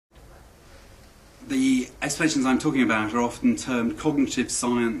The explanations I'm talking about are often termed cognitive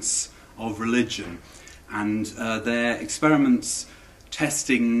science of religion, and they're experiments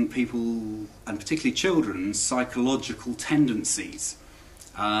testing people, and particularly children's, psychological tendencies.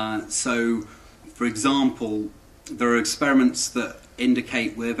 So, for example, there are experiments that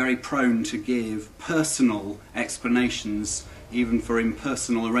indicate we're very prone to give personal explanations even for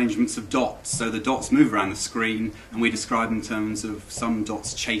impersonal arrangements of dots. So the dots move around the screen and we describe in terms of some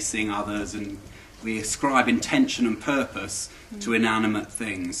dots chasing others, and we ascribe intention and purpose to inanimate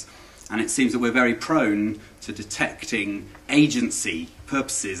things. And it seems that we're very prone to detecting agency,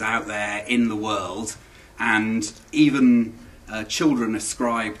 purposes out there in the world, and even children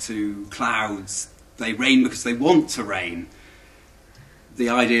ascribe to clouds. They rain because they want to rain. The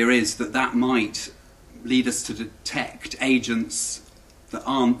idea is that that might lead us to detect agents that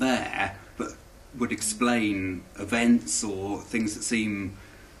aren't there, but would explain events or things that seem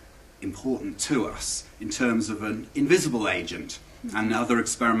important to us in terms of an invisible agent. And other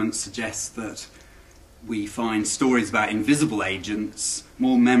experiments suggest that we find stories about invisible agents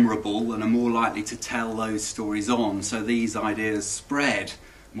more memorable and are more likely to tell those stories on. So these ideas spread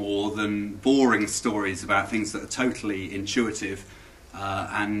more than boring stories about things that are totally intuitive,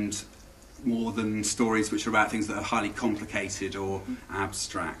 and more than stories which are about things that are highly complicated or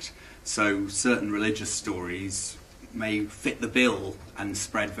abstract. So certain religious stories may fit the bill and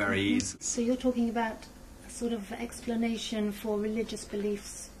spread very easily. So you're talking about a sort of explanation for religious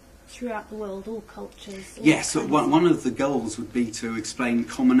beliefs throughout the world, all cultures? Yes, so one of the goals would be to explain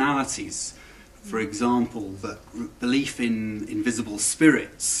commonalities. For example, that belief in invisible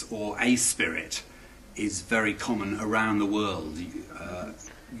spirits or a spirit is very common around the world.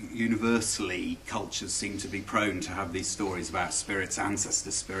 Universally, cultures seem to be prone to have these stories about spirits,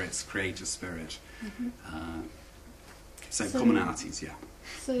 ancestor spirits, creator spirit. So commonalities, yeah.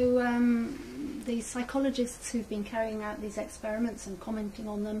 So the psychologists who've been carrying out these experiments and commenting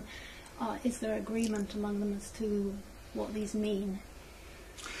on them, is there agreement among them as to what these mean?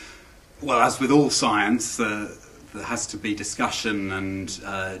 Well, as with all science, there has to be discussion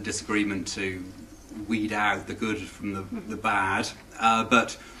and disagreement to weed out the good from the bad.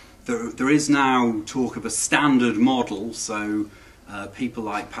 But there is now talk of a standard model, so people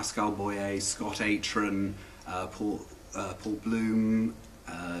like Pascal Boyer, Scott Atran, Paul Bloom,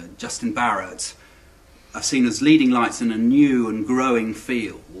 Justin Barrett are seen as leading lights in a new and growing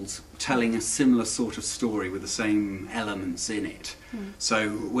field, telling a similar sort of story with the same elements in it.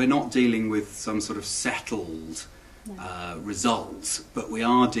 So we're not dealing with some sort of settled results, but we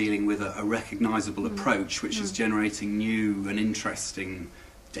are dealing with a recognisable approach which is generating new and interesting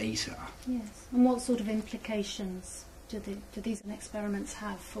data. Yes. And what sort of implications do these experiments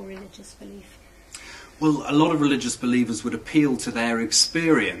have for religious belief? Well, a lot of religious believers would appeal to their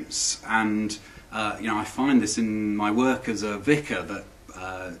experience, and I find this in my work as a vicar,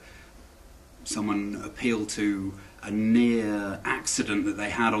 that someone appealed to a near accident that they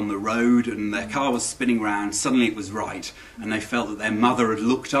had on the road, and their car was spinning round, suddenly it was right, and they felt that their mother had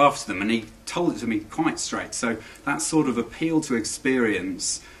looked after them, and he told it to me quite straight. So that sort of appeal to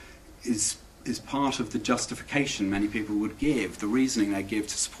experience is part of the justification many people would give, the reasoning they give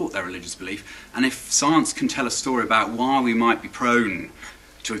to support their religious belief. And if science can tell a story about why we might be prone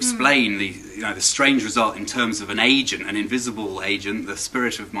to explain the strange result in terms of an agent, an invisible agent, the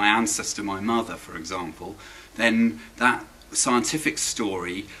spirit of my ancestor, my mother, for example, then that scientific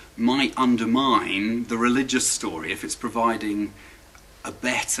story might undermine the religious story if it's providing a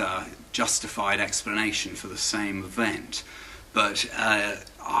better justified explanation for the same event. But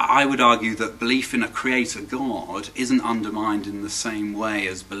I would argue that belief in a creator God isn't undermined in the same way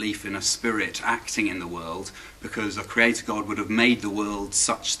as belief in a spirit acting in the world, because a creator God would have made the world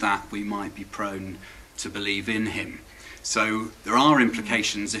such that we might be prone to believe in him. So there are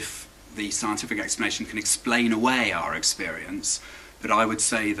implications if the scientific explanation can explain away our experience, but I would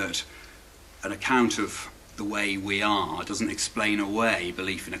say that an account of the way we are doesn't explain away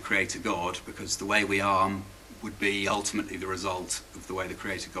belief in a creator God, because the way we are would be ultimately the result of the way the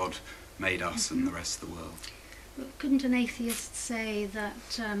creator God made us and the rest of the world. But couldn't an atheist say that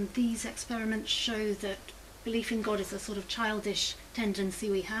these experiments show that belief in God is a sort of childish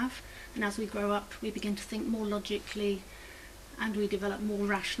tendency we have, and as we grow up we begin to think more logically and we develop more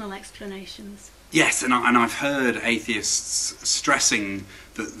rational explanations? Yes, and I've heard atheists stressing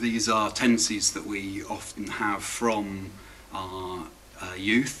that these are tendencies that we often have from our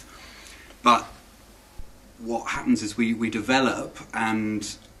youth, but what happens is we develop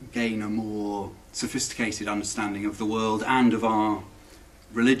and gain a more sophisticated understanding of the world and of our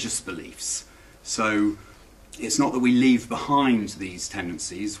religious beliefs. So it's not that we leave behind these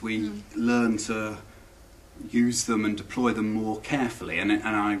tendencies, we learn to use them and deploy them more carefully. And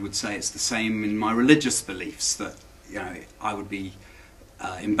I would say it's the same in my religious beliefs, that I would be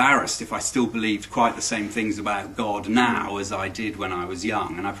embarrassed if I still believed quite the same things about God now as I did when I was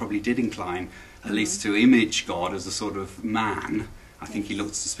young, and I probably did incline at least to image God as a sort of man. I think he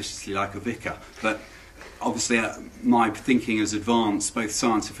looked suspiciously like a vicar, but obviously my thinking has advanced both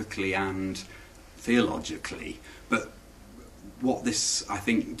scientifically and theologically. But what this, I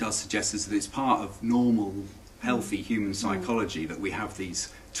think, does suggest is that it's part of normal, healthy human psychology that we have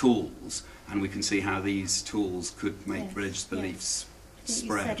these tools, and we can see how these tools could make religious beliefs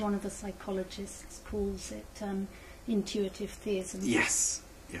spread. You said one of the psychologists calls it intuitive theism. Yes,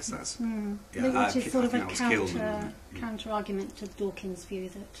 that's... Which is sort of a counter-argument to Dawkins' view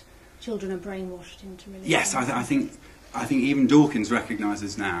that children are brainwashed into religion. Yes, I think even Dawkins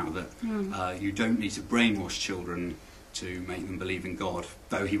recognises now that you don't need to brainwash children to make them believe in God,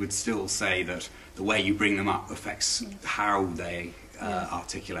 though he would still say that the way you bring them up affects how they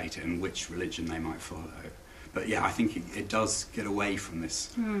articulate it and which religion they might follow. But yeah, I think it does get away from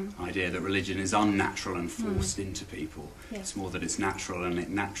this idea that religion is unnatural and forced into people. It's more that it's natural and it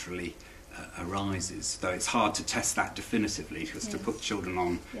naturally arises, though it's hard to test that definitively, because to put children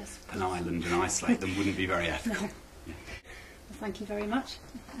on an island and isolate them wouldn't be very ethical. Well, thank you very much.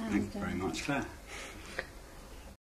 Thank you very much, Claire.